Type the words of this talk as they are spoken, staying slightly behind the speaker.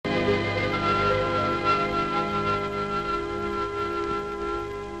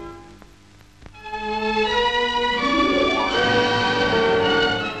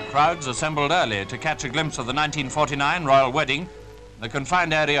crowds assembled early to catch a glimpse of the 1949 royal wedding. The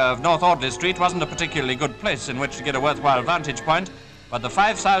confined area of North Audley Street wasn't a particularly good place in which to get a worthwhile vantage point, but the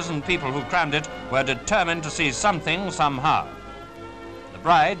 5,000 people who crammed it were determined to see something somehow. The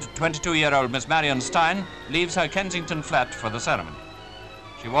bride, 22-year-old Miss Marion Stein, leaves her Kensington flat for the ceremony.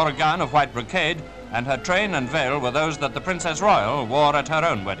 She wore a gown of white brocade, and her train and veil were those that the Princess Royal wore at her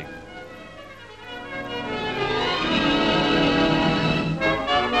own wedding.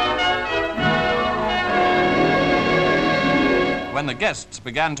 When the guests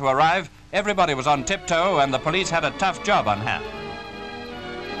began to arrive, everybody was on tiptoe and the police had a tough job on hand.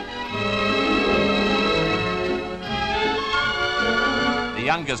 The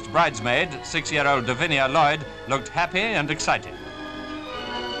youngest bridesmaid, 6-year-old Davinia Lloyd, looked happy and excited.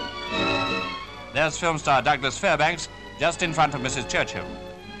 There's film star Douglas Fairbanks just in front of Mrs. Churchill.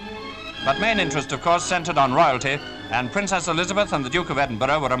 But main interest, of course, centred on royalty, and Princess Elizabeth and the Duke of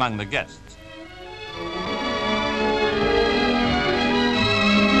Edinburgh were among the guests.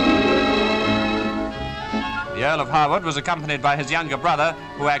 The Earl of Harewood was accompanied by his younger brother,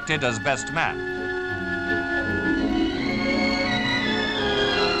 who acted as best man.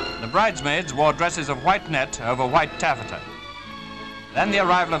 The bridesmaids wore dresses of white net over white taffeta. Then the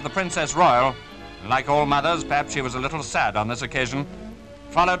arrival of the Princess Royal. Like all mothers, perhaps she was a little sad on this occasion,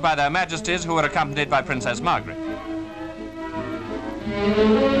 followed by their Majesties, who were accompanied by Princess Margaret.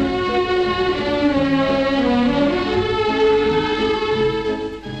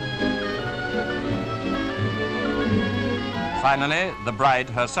 Finally, the bride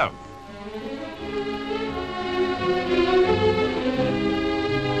herself.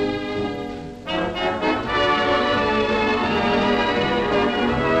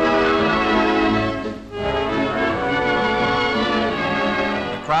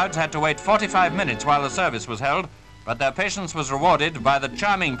 The crowds had to wait 45 minutes while the service was held, but their patience was rewarded by the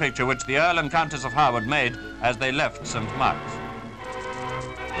charming picture which the Earl and Countess of Harewood made as they left St. Mark's.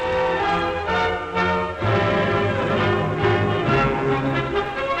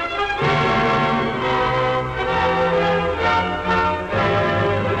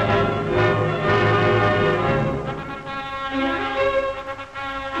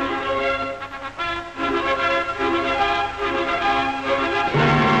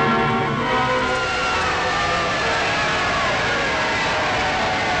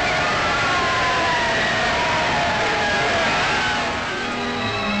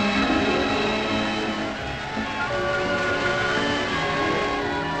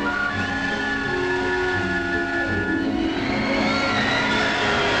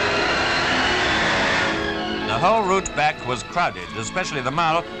 The whole route back was crowded, especially the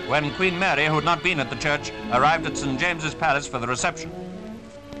Mall, when Queen Mary, who had not been at the church, arrived at St. James's Palace for the reception.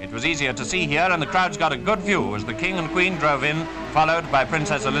 It was easier to see here, and the crowds got a good view as the King and Queen drove in, followed by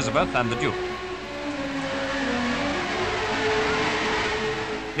Princess Elizabeth and the Duke.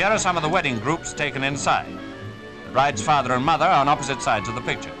 Here are some of the wedding groups taken inside. The bride's father and mother on opposite sides of the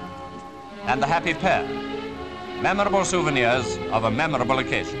picture. And the happy pair. Memorable souvenirs of a memorable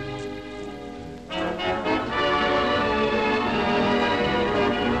occasion.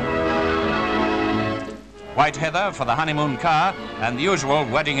 White heather for the honeymoon car, and the usual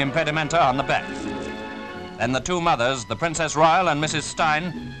wedding impedimenta on the back. Then the two mothers, the Princess Royal and Mrs.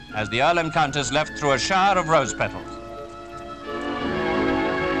 Stein, as the Earl and Countess left through a shower of rose petals.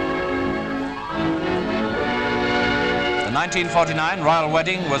 The 1949 royal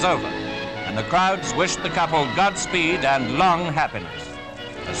wedding was over, and the crowds wished the couple Godspeed and long happiness.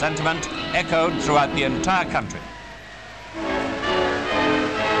 The sentiment echoed throughout the entire country.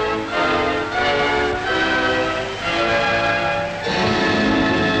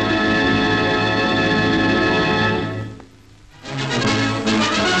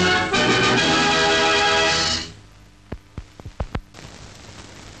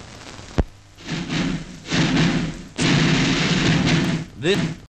 This